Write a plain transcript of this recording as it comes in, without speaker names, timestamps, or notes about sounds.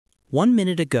1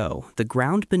 minute ago, the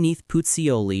ground beneath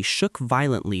Pozzuoli shook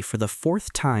violently for the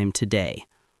fourth time today.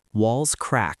 Walls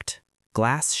cracked,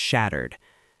 glass shattered.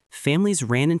 Families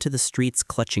ran into the streets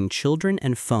clutching children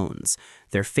and phones,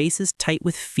 their faces tight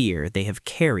with fear they have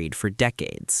carried for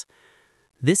decades.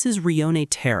 This is Rione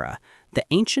Terra, the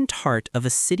ancient heart of a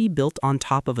city built on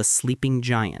top of a sleeping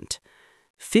giant.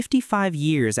 55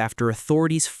 years after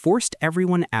authorities forced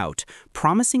everyone out,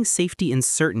 promising safety and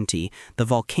certainty, the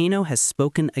volcano has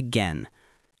spoken again.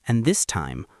 And this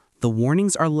time, the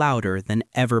warnings are louder than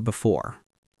ever before.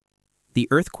 The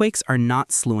earthquakes are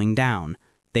not slowing down,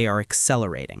 they are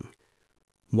accelerating.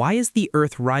 Why is the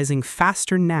earth rising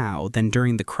faster now than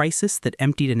during the crisis that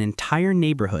emptied an entire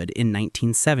neighborhood in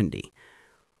 1970?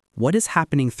 What is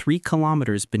happening 3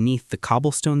 kilometers beneath the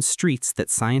cobblestone streets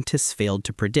that scientists failed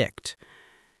to predict?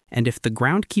 And if the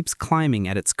ground keeps climbing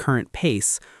at its current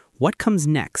pace, what comes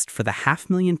next for the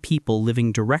 500,000 people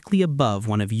living directly above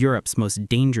one of Europe's most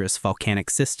dangerous volcanic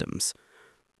systems?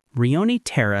 Rione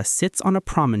Terra sits on a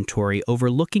promontory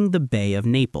overlooking the Bay of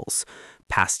Naples.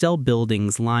 Pastel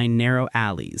buildings line narrow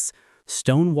alleys.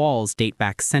 Stone walls date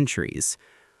back centuries.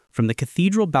 From the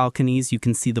cathedral balconies, you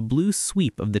can see the blue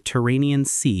sweep of the Tyrrhenian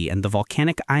Sea and the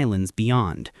volcanic islands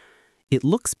beyond. It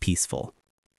looks peaceful,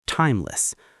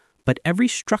 timeless. But every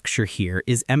structure here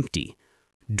is empty.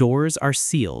 Doors are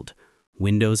sealed.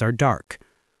 Windows are dark.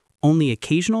 Only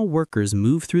occasional workers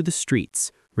move through the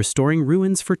streets, restoring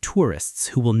ruins for tourists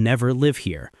who will never live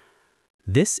here.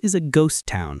 This is a ghost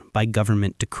town by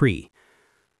government decree.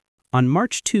 On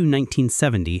March 2,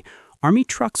 1970, army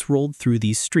trucks rolled through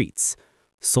these streets.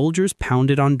 Soldiers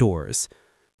pounded on doors.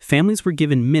 Families were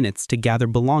given minutes to gather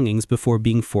belongings before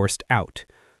being forced out,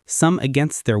 some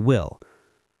against their will.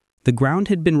 The ground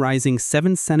had been rising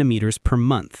 7 centimeters per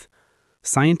month.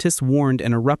 Scientists warned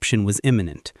an eruption was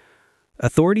imminent.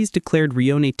 Authorities declared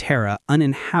Rione Terra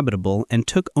uninhabitable and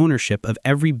took ownership of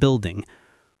every building.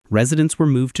 Residents were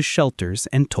moved to shelters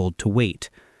and told to wait.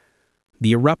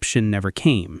 The eruption never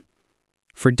came.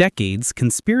 For decades,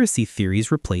 conspiracy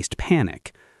theories replaced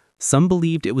panic. Some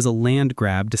believed it was a land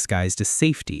grab disguised as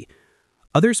safety.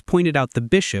 Others pointed out the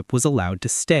bishop was allowed to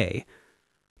stay.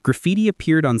 Graffiti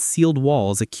appeared on sealed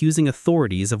walls accusing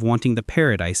authorities of wanting the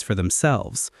paradise for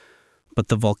themselves. But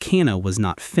the volcano was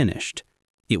not finished.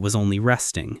 It was only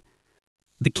resting.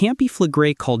 The Campi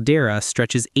Flegrei caldera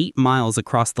stretches 8 miles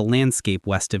across the landscape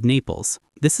west of Naples.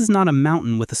 This is not a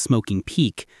mountain with a smoking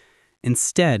peak.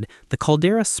 Instead, the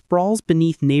caldera sprawls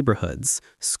beneath neighborhoods,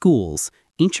 schools,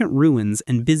 ancient ruins,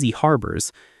 and busy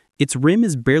harbors. Its rim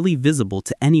is barely visible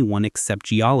to anyone except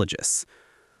geologists.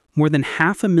 More than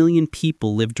 500,000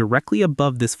 people live directly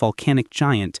above this volcanic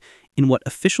giant in what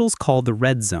officials call the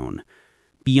red zone.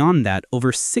 Beyond that,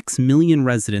 over 6 million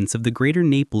residents of the greater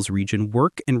Naples region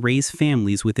work and raise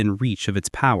families within reach of its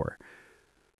power.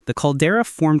 The caldera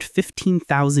formed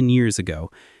 15,000 years ago,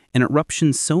 an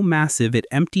eruption so massive it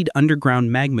emptied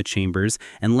underground magma chambers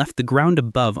and left the ground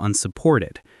above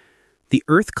unsupported. The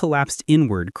earth collapsed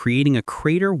inward, creating a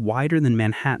crater wider than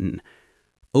Manhattan.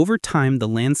 Over time, the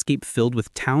landscape filled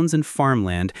with towns and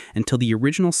farmland until the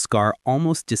original scar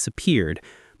almost disappeared,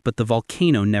 but the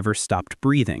volcano never stopped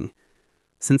breathing.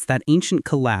 Since that ancient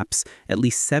collapse, at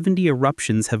least 70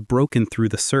 eruptions have broken through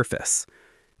the surface.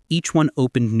 Each one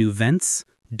opened new vents,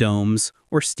 domes,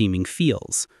 or steaming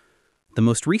fields. The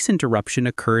most recent eruption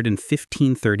occurred in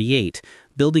 1538,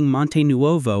 building Monte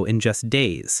Nuovo in just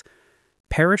days.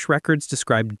 Parish records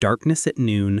describe darkness at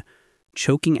noon,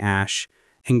 choking ash,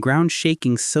 and ground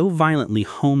shaking so violently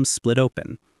homes split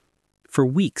open. For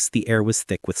weeks, the air was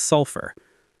thick with sulfur.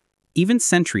 Even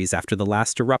centuries after the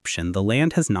last eruption, the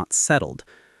land has not settled.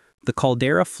 The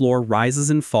caldera floor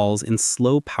rises and falls in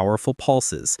slow, powerful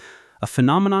pulses, a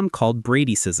phenomenon called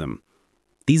bradycism.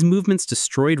 These movements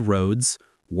destroyed roads,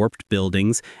 warped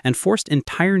buildings, and forced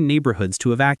entire neighborhoods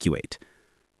to evacuate.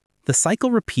 The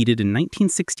cycle repeated in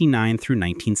 1969 through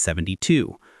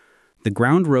 1972. The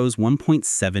ground rose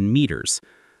 1.7 meters.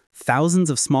 Thousands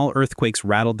of small earthquakes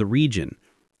rattled the region.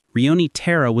 Rione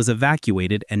Terra was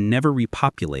evacuated and never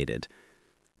repopulated.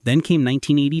 Then came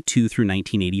 1982 through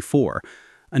 1984,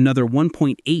 another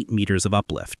 1.8 meters of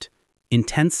uplift.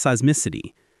 Intense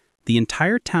seismicity. The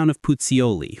entire town of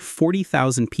Pozzuoli,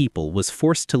 40,000 people, was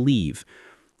forced to leave.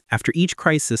 After each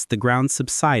crisis, the ground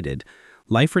subsided.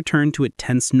 Life returned to a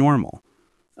tense normal.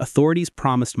 Authorities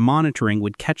promised monitoring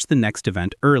would catch the next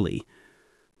event early.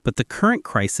 But the current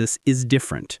crisis is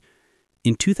different.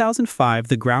 In 2005,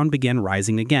 the ground began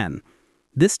rising again.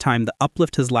 This time, the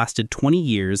uplift has lasted 20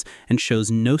 years and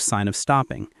shows no sign of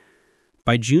stopping.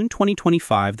 By June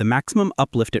 2025, the maximum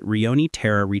uplift at Rione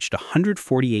Terra reached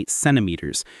 148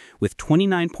 centimeters, with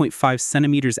 29.5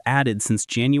 centimeters added since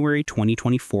January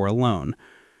 2024 alone.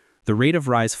 The rate of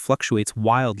rise fluctuates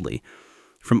wildly.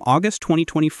 From August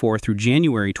 2024 through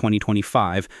January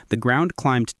 2025, the ground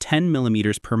climbed 10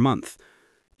 millimeters per month.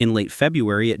 In late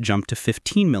February, it jumped to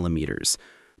 15 millimeters.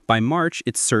 By March,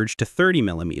 it surged to 30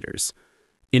 millimeters.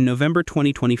 In November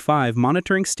 2025,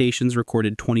 monitoring stations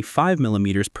recorded 25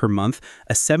 millimeters per month,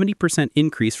 a 70%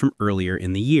 increase from earlier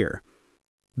in the year.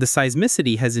 The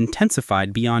seismicity has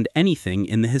intensified beyond anything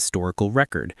in the historical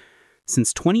record.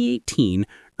 Since 2018,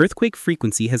 earthquake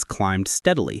frequency has climbed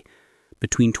steadily.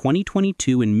 Between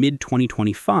 2022 and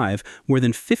mid-2025, more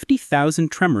than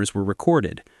 50,000 tremors were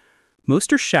recorded.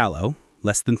 Most are shallow,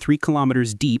 less than 3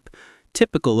 kilometers deep,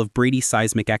 typical of Brady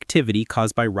seismic activity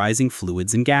caused by rising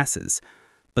fluids and gases.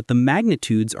 But the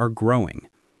magnitudes are growing.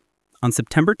 On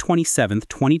September 27,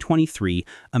 2023,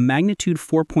 a magnitude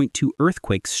 4.2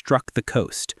 earthquake struck the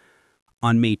coast.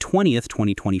 On May 20,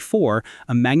 2024,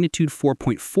 a magnitude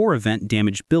 4.4 event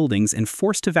damaged buildings and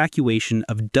forced evacuation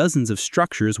of dozens of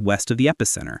structures west of the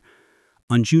epicenter.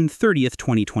 On June 30,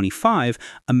 2025,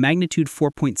 a magnitude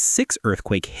 4.6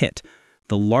 earthquake hit,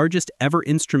 the largest ever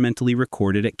instrumentally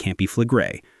recorded at Campi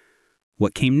Flegrei.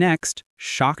 What came next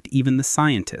shocked even the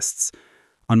scientists.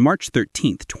 On March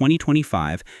 13,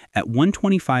 2025, at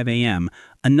 1:25 a.m.,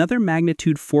 another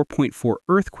magnitude 4.4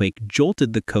 earthquake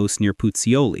jolted the coast near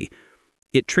Pozzuoli.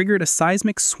 It triggered a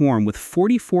seismic swarm with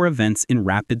 44 events in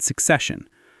rapid succession.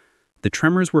 The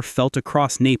tremors were felt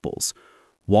across Naples.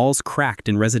 Walls cracked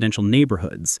in residential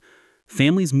neighborhoods.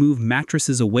 Families moved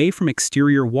mattresses away from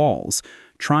exterior walls,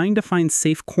 trying to find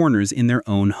safe corners in their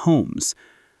own homes.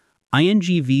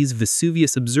 INGV's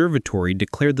Vesuvius Observatory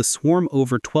declared the swarm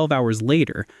over 12 hours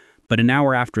later, but an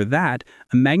hour after that,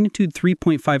 a magnitude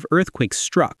 3.5 earthquake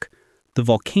struck. The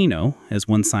volcano, as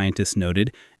one scientist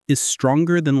noted, is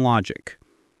stronger than logic.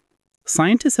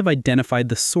 Scientists have identified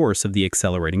the source of the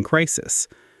accelerating crisis.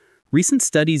 Recent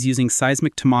studies using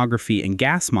seismic tomography and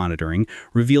gas monitoring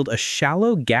revealed a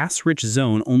shallow gas-rich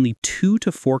zone only 2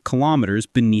 to 4 kilometers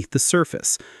beneath the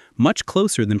surface, much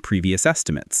closer than previous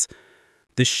estimates.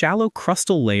 The shallow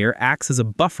crustal layer acts as a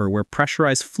buffer where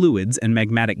pressurized fluids and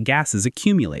magmatic gases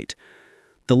accumulate.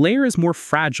 The layer is more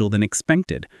fragile than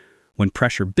expected. When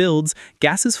pressure builds,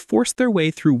 gases force their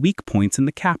way through weak points in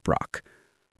the caprock.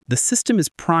 The system is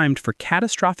primed for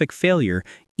catastrophic failure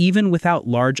even without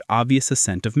large obvious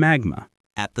ascent of magma.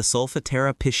 At the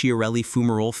Solfatara Pisciarelli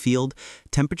fumarole field,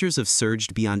 temperatures have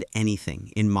surged beyond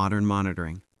anything in modern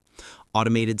monitoring.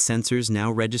 Automated sensors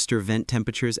now register vent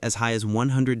temperatures as high as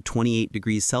 128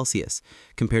 degrees Celsius,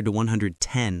 compared to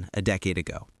 110 a decade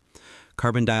ago.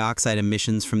 Carbon dioxide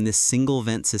emissions from this single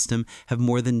vent system have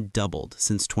more than doubled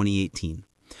since 2018.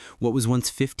 What was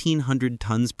once 1,500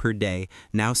 tons per day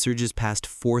now surges past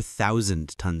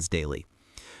 4,000 tons daily.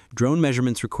 Drone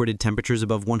measurements recorded temperatures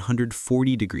above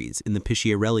 140 degrees in the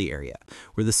Pisciarelli area,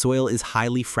 where the soil is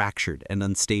highly fractured and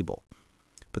unstable.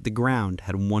 But the ground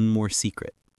had one more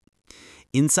secret.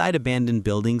 Inside abandoned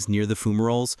buildings near the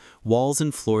fumaroles, walls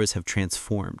and floors have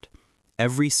transformed.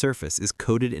 Every surface is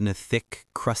coated in a thick,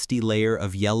 crusty layer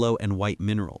of yellow and white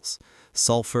minerals,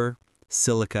 sulfur,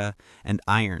 silica, and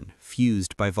iron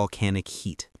fused by volcanic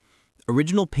heat.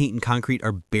 Original paint and concrete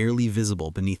are barely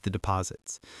visible beneath the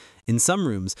deposits. In some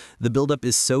rooms, the buildup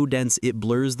is so dense it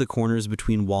blurs the corners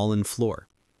between wall and floor.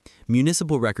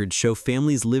 Municipal records show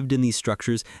families lived in these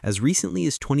structures as recently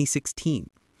as 2016.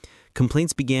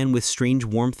 Complaints began with strange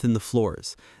warmth in the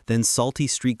floors, then salty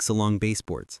streaks along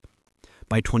baseboards.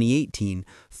 By 2018,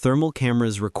 thermal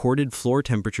cameras recorded floor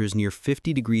temperatures near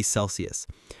 50 degrees Celsius.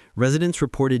 Residents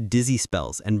reported dizzy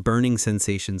spells and burning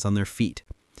sensations on their feet.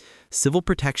 Civil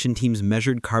protection teams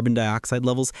measured carbon dioxide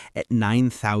levels at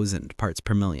 9,000 parts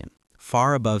per million,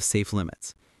 far above safe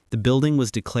limits. The building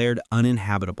was declared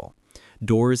uninhabitable.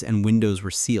 Doors and windows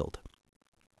were sealed.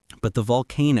 But the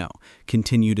volcano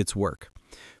continued its work.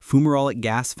 Fumarolic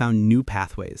gas found new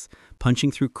pathways,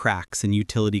 punching through cracks in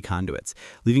utility conduits,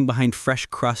 leaving behind fresh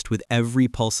crust with every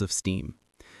pulse of steam.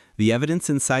 The evidence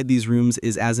inside these rooms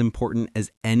is as important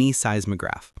as any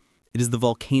seismograph. It is the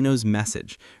volcano's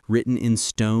message, written in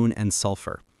stone and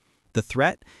sulfur. The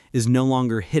threat is no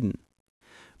longer hidden.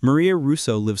 Maria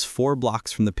Russo lives 4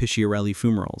 blocks from the Pisciarelli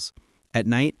fumaroles. At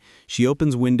night, she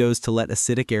opens windows to let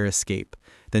acidic air escape,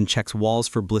 then checks walls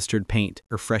for blistered paint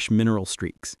or fresh mineral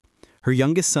streaks. Her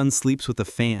youngest son sleeps with a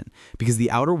fan because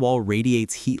the outer wall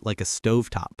radiates heat like a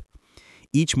stovetop.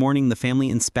 Each morning, the family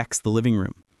inspects the living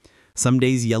room. Some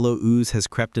days, yellow ooze has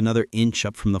crept another inch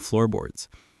up from the floorboards.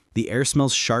 The air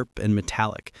smells sharp and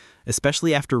metallic,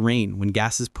 especially after rain when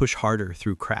gases push harder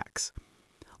through cracks.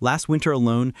 Last winter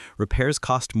alone, repairs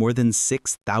cost more than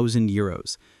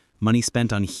 €6,000. Money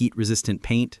spent on heat-resistant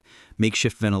paint,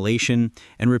 makeshift ventilation,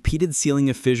 and repeated sealing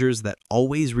of fissures that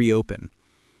always reopen.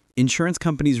 Insurance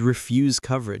companies refuse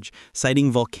coverage,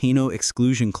 citing volcano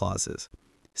exclusion clauses.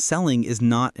 Selling is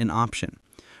not an option.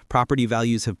 Property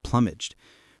values have plummeted.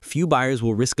 Few buyers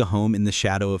will risk a home in the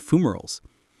shadow of fumaroles.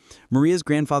 Maria's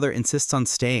grandfather insists on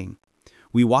staying.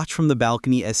 "We watch from the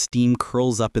balcony as steam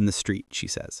curls up in the street," she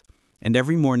says. "And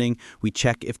every morning we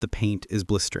check if the paint is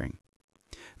blistering."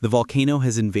 The volcano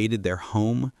has invaded their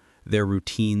home, their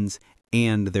routines,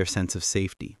 and their sense of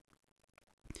safety.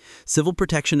 Civil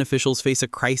protection officials face a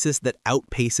crisis that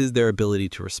outpaces their ability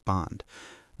to respond.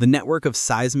 The network of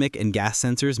seismic and gas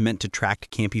sensors meant to track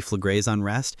Campi Flegrei's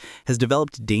unrest has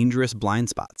developed dangerous blind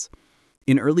spots.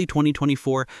 In early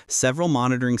 2024, several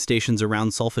monitoring stations around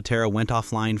Solfatara went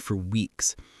offline for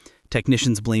weeks.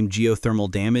 Technicians blame geothermal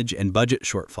damage and budget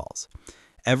shortfalls.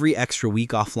 Every extra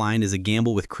week offline is a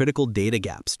gamble with critical data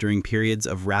gaps during periods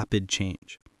of rapid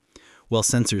change. While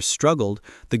sensors struggled,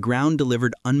 the ground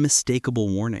delivered unmistakable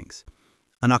warnings.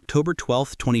 On October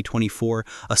 12, 2024,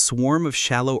 a swarm of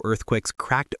shallow earthquakes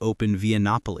cracked open Via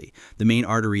Napoli, the main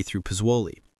artery through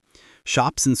Pozzuoli.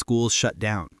 Shops and schools shut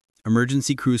down.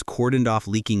 Emergency crews cordoned off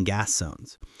leaking gas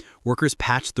zones. Workers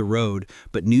patched the road,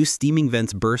 but new steaming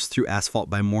vents burst through asphalt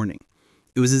by morning.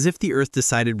 It was as if the earth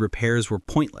decided repairs were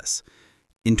pointless.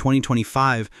 In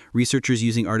 2025, researchers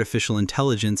using artificial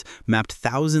intelligence mapped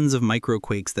thousands of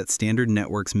microquakes that standard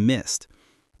networks missed.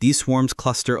 These swarms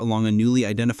cluster along a newly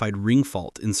identified ring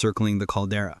fault encircling the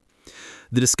caldera.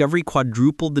 The discovery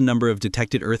quadrupled the number of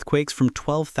detected earthquakes from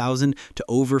 12,000 to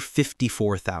over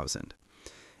 54,000.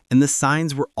 And the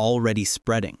signs were already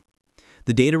spreading.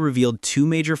 The data revealed two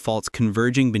major faults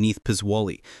converging beneath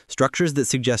Pozzuoli, structures that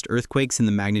suggest earthquakes in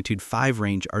the magnitude 5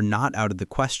 range are not out of the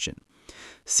question.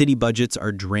 City budgets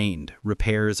are drained,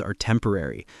 repairs are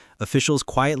temporary. Officials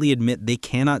quietly admit they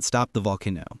cannot stop the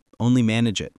volcano, only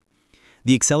manage it.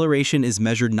 The acceleration is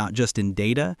measured not just in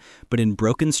data, but in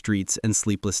broken streets and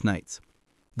sleepless nights.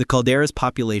 The caldera's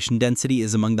population density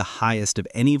is among the highest of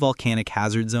any volcanic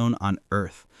hazard zone on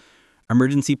Earth.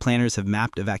 Emergency planners have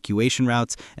mapped evacuation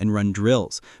routes and run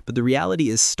drills, but the reality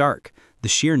is stark. The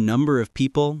sheer number of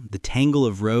people, the tangle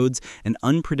of roads, and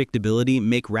unpredictability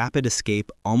make rapid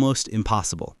escape almost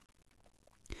impossible.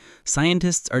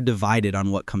 Scientists are divided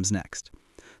on what comes next.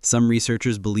 Some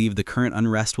researchers believe the current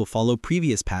unrest will follow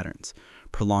previous patterns: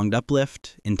 prolonged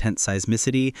uplift, intense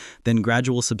seismicity, then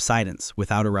gradual subsidence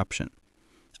without eruption.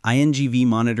 INGV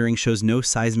monitoring shows no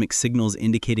seismic signals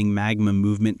indicating magma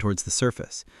movement towards the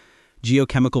surface.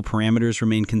 Geochemical parameters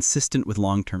remain consistent with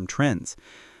long-term trends.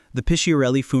 The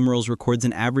Pisciarelli fumaroles records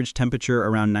an average temperature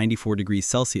around 94 degrees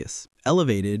Celsius,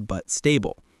 elevated but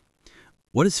stable.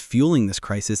 What is fueling this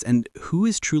crisis, and who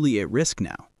is truly at risk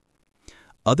now?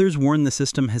 Others warn the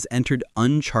system has entered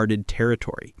uncharted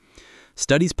territory.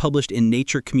 Studies published in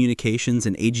Nature Communications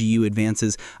and AGU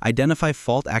Advances identify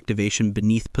fault activation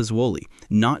beneath Pozzuoli,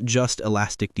 not just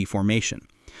elastic deformation.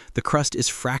 The crust is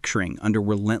fracturing under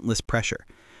relentless pressure.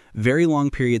 Very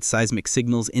long-period seismic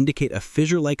signals indicate a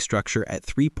fissure-like structure at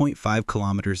 3.5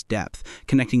 kilometers depth,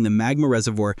 connecting the magma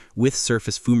reservoir with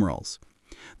surface fumaroles.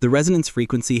 The resonance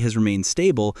frequency has remained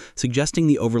stable, suggesting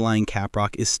the overlying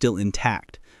caprock is still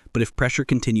intact. But if pressure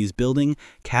continues building,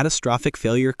 catastrophic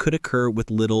failure could occur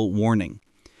with little warning.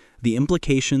 The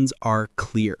implications are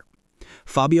clear.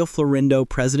 Fabio Florindo,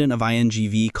 president of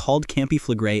INGV, called Campi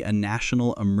Flegrei a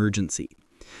national emergency.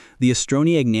 The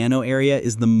Astroni-Agnano area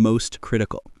is the most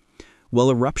critical. While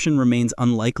eruption remains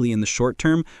unlikely in the short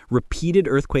term, repeated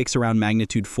earthquakes around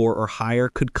magnitude 4 or higher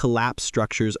could collapse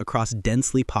structures across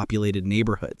densely populated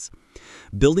neighborhoods.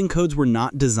 Building codes were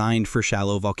not designed for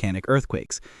shallow volcanic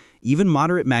earthquakes. Even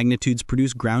moderate magnitudes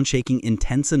produce ground shaking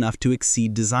intense enough to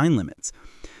exceed design limits.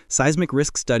 Seismic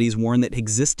risk studies warn that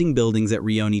existing buildings at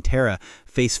Rione Terra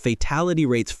face fatality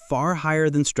rates far higher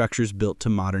than structures built to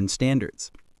modern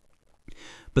standards.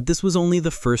 But this was only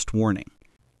the first warning.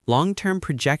 Long-term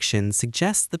projections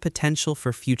suggest the potential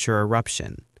for future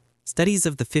eruption. Studies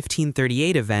of the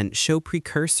 1538 event show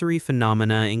precursory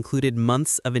phenomena included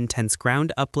months of intense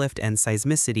ground uplift and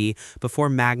seismicity before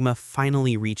magma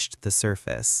finally reached the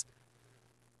surface.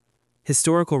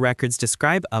 Historical records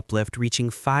describe uplift reaching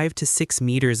 5 to 6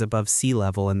 meters above sea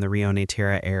level in the Rione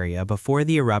Terra area before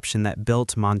the eruption that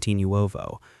built Monte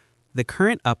Nuovo. The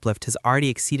current uplift has already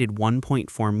exceeded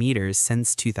 1.4 meters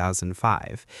since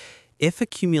 2005. If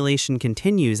accumulation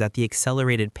continues at the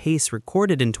accelerated pace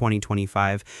recorded in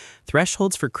 2025,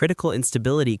 thresholds for critical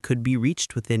instability could be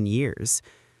reached within years.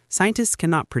 Scientists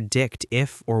cannot predict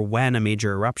if or when a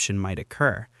major eruption might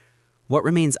occur. What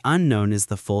remains unknown is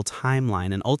the full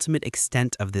timeline and ultimate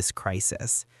extent of this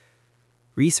crisis.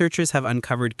 Researchers have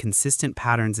uncovered consistent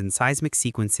patterns in seismic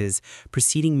sequences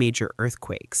preceding major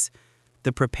earthquakes.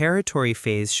 The preparatory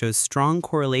phase shows strong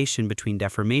correlation between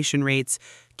deformation rates,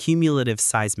 cumulative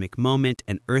seismic moment,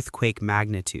 and earthquake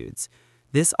magnitudes.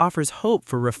 This offers hope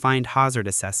for refined hazard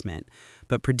assessment,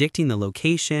 but predicting the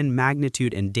location,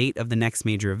 magnitude, and date of the next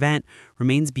major event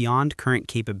remains beyond current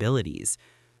capabilities.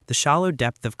 The shallow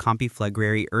depth of Campi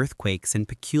Flegrei earthquakes and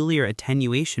peculiar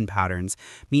attenuation patterns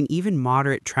mean even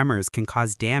moderate tremors can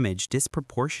cause damage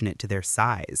disproportionate to their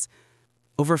size.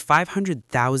 Over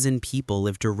 500,000 people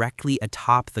live directly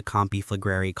atop the Campi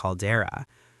Flegrei caldera.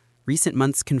 Recent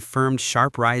months confirmed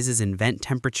sharp rises in vent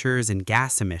temperatures and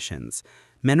gas emissions.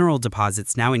 Mineral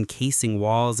deposits now encasing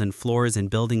walls and floors in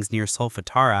buildings near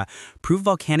Solfatara prove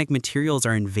volcanic materials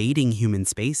are invading human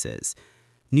spaces.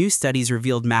 New studies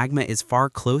revealed magma is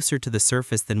far closer to the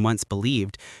surface than once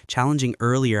believed, challenging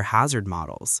earlier hazard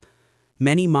models.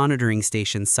 Many monitoring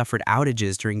stations suffered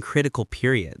outages during critical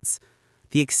periods.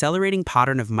 The accelerating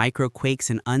pattern of microquakes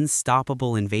and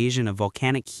unstoppable invasion of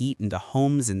volcanic heat into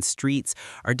homes and streets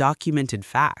are documented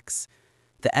facts.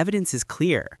 The evidence is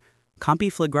clear.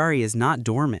 Campi Flegrei is not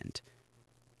dormant.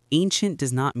 Ancient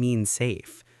does not mean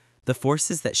safe. The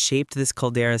forces that shaped this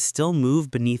caldera still move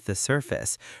beneath the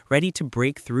surface, ready to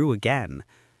break through again.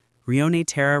 Rione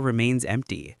Terra remains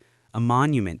empty, a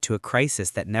monument to a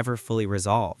crisis that never fully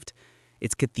resolved.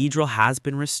 Its cathedral has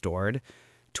been restored.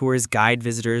 Tours guide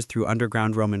visitors through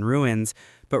underground Roman ruins,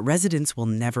 but residents will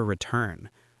never return.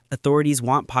 Authorities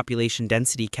want population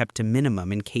density kept to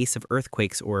minimum in case of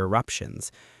earthquakes or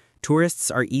eruptions. Tourists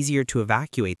are easier to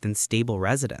evacuate than stable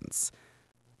residents.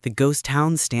 The ghost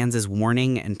town stands as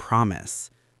warning and promise.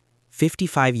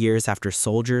 55 years after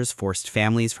soldiers forced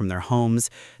families from their homes,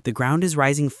 the ground is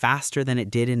rising faster than it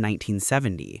did in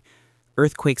 1970.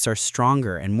 Earthquakes are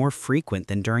stronger and more frequent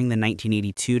than during the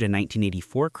 1982 to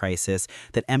 1984 crisis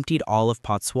that emptied all of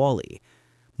Pozzuoli.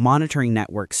 Monitoring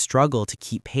networks struggle to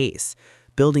keep pace.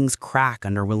 Buildings crack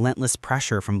under relentless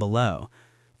pressure from below.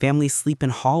 Families sleep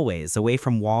in hallways away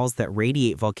from walls that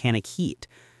radiate volcanic heat.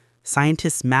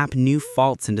 Scientists map new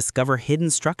faults and discover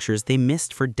hidden structures they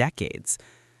missed for decades.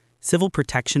 Civil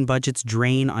protection budgets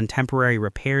drain on temporary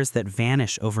repairs that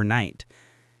vanish overnight.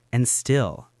 And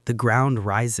still, the ground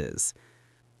rises.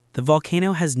 The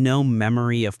volcano has no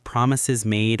memory of promises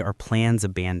made or plans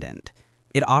abandoned.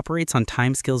 It operates on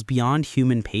timescales beyond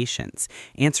human patience,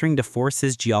 answering to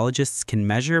forces geologists can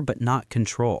measure but not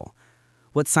control.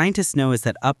 What scientists know is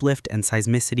that uplift and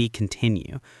seismicity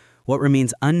continue. What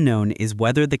remains unknown is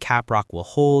whether the caprock will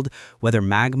hold, whether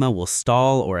magma will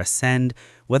stall or ascend,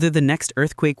 whether the next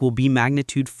earthquake will be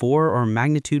magnitude 4 or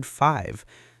magnitude 5.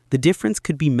 The difference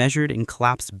could be measured in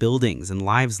collapsed buildings and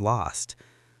lives lost.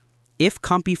 If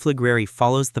Campi Flegrei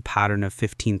follows the pattern of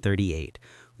 1538,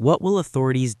 what will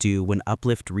authorities do when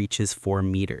uplift reaches 4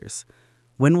 meters?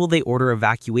 When will they order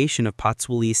evacuation of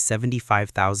Pozzuoli's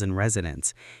 75,000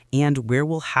 residents? And where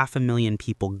will 500,000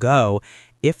 people go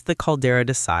if the caldera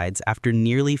decides, after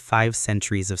nearly 5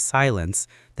 centuries of silence,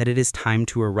 that it is time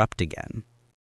to erupt again?